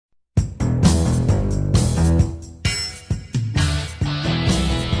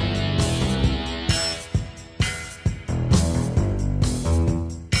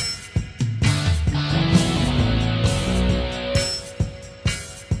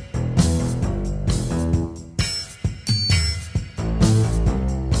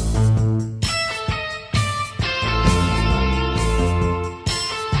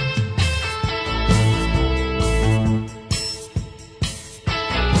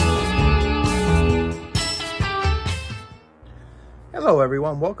Hello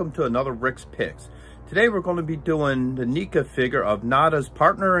everyone, welcome to another Rick's Picks. Today we're going to be doing the NECA figure of Nada's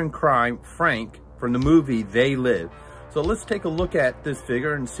partner in crime, Frank, from the movie They Live. So let's take a look at this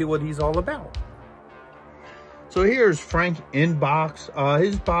figure and see what he's all about. So here's Frank in box.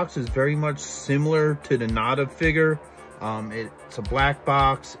 His box is very much similar to the Nada figure. It's a black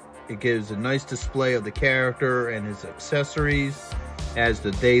box. It gives a nice display of the character and his accessories. Has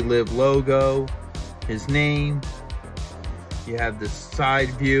the They Live logo, his name. You have this side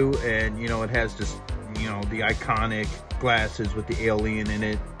view, and it has this, the iconic glasses with the alien in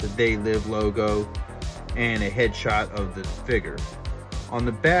it, the They Live logo, and a headshot of the figure. On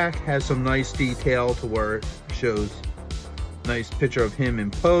the back has some nice detail to where it shows a nice picture of him in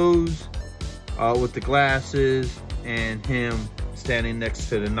pose with the glasses and him standing next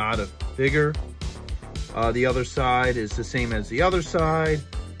to the Nada figure. The other side is the same as the other side,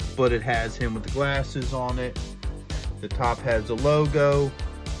 but it has him with the glasses on it. The top has a logo,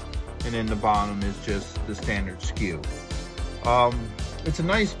 and then the bottom is just the standard SKU. It's a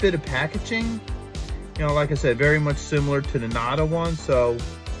nice bit of packaging. Like I said, very much similar to the Nada one. So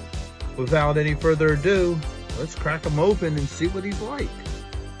without any further ado, let's crack him open and see what he's like.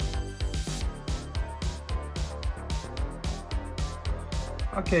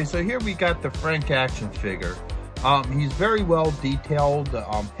 Okay, so here we got the Frank action figure. He's very well detailed. The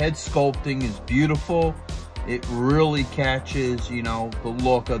head sculpting is beautiful. It really catches, the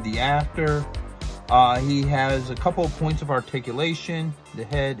look of the actor. He has a couple of points of articulation. The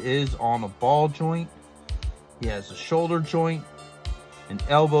head is on a ball joint. He has a shoulder joint, an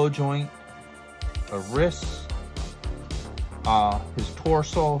elbow joint, a wrist, his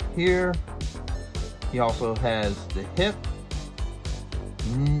torso here. He also has the hip,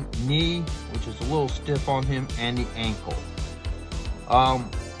 knee, which is a little stiff on him, and the ankle.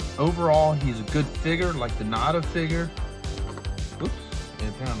 Overall, he's a good figure, like the Nada figure. Oops, and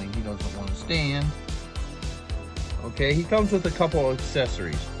apparently he doesn't want to stand. Okay, he comes with a couple of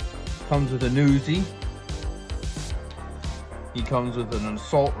accessories. Comes with an Uzi. He comes with an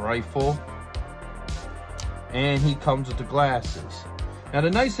assault rifle. And he comes with the glasses. Now,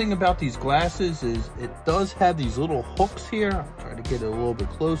 the nice thing about these glasses is it does have these little hooks here. I'll try to get it a little bit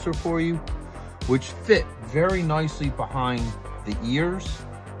closer for you, which fit very nicely behind the ears.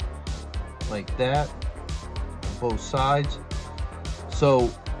 Like that, on both sides. So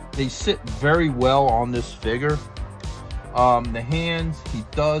they sit very well on this figure. The hands, he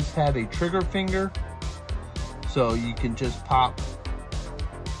does have a trigger finger, so you can just pop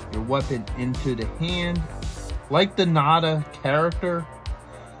your weapon into the hand. Like the Nada character,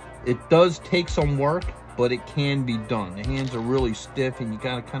 it does take some work, but it can be done. The hands are really stiff and you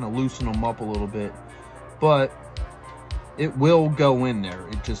gotta kind of loosen them up a little bit, but it will go in there.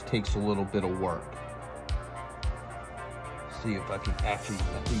 It just takes a little bit of work. Let's see if I can actually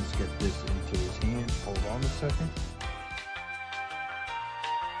at least get this into his hand. Hold on a second.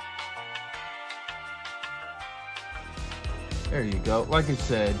 There you go. Like I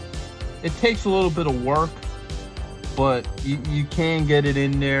said, it takes a little bit of work, but you can get it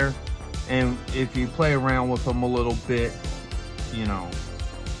in there. And if you play around with him a little bit,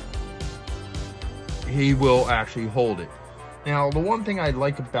 he will actually hold it. Now, the one thing I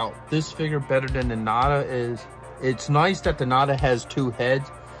like about this figure better than the Nada is it's nice that the Nada has two heads,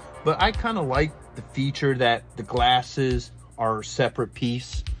 but I kind of like the feature that the glasses are a separate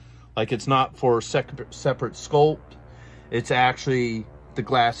piece. Like, it's not for a separate sculpt. It's actually the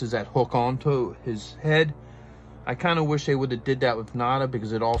glasses that hook onto his head. I kind of wish they would have did that with Nada,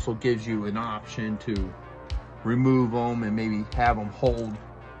 because it also gives you an option to remove them and maybe have them hold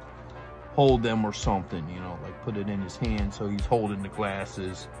them or something, like put it in his hand so he's holding the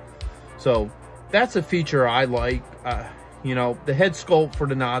glasses. So that's a feature I like. The head sculpt for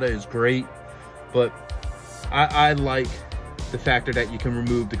the Nada is great, but I like the factor that you can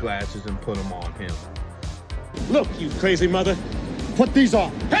remove the glasses and put them on him. Look, you crazy mother, put these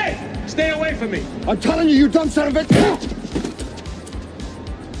on. Hey, stay away from me. I'm telling you, you dumb son of a...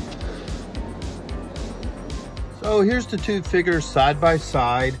 So here's the two figures side by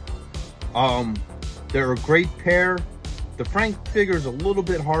side. They're a great pair. The Frank figure is a little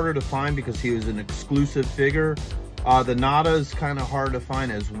bit harder to find because he was an exclusive figure. The Nada is kind of hard to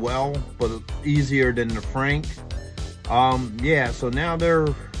find as well, but easier than the Frank. Yeah, so now they're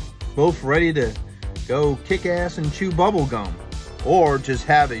both ready to go kick ass and chew bubble gum, or just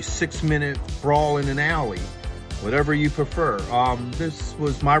have a 6-minute brawl in an alley, whatever you prefer. This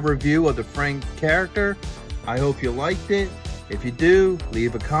was my review of the Frank character. I hope you liked it. If you do,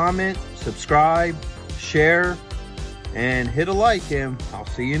 leave a comment, subscribe, share, and hit a like, and I'll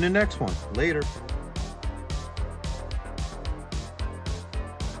see you in the next one. Later.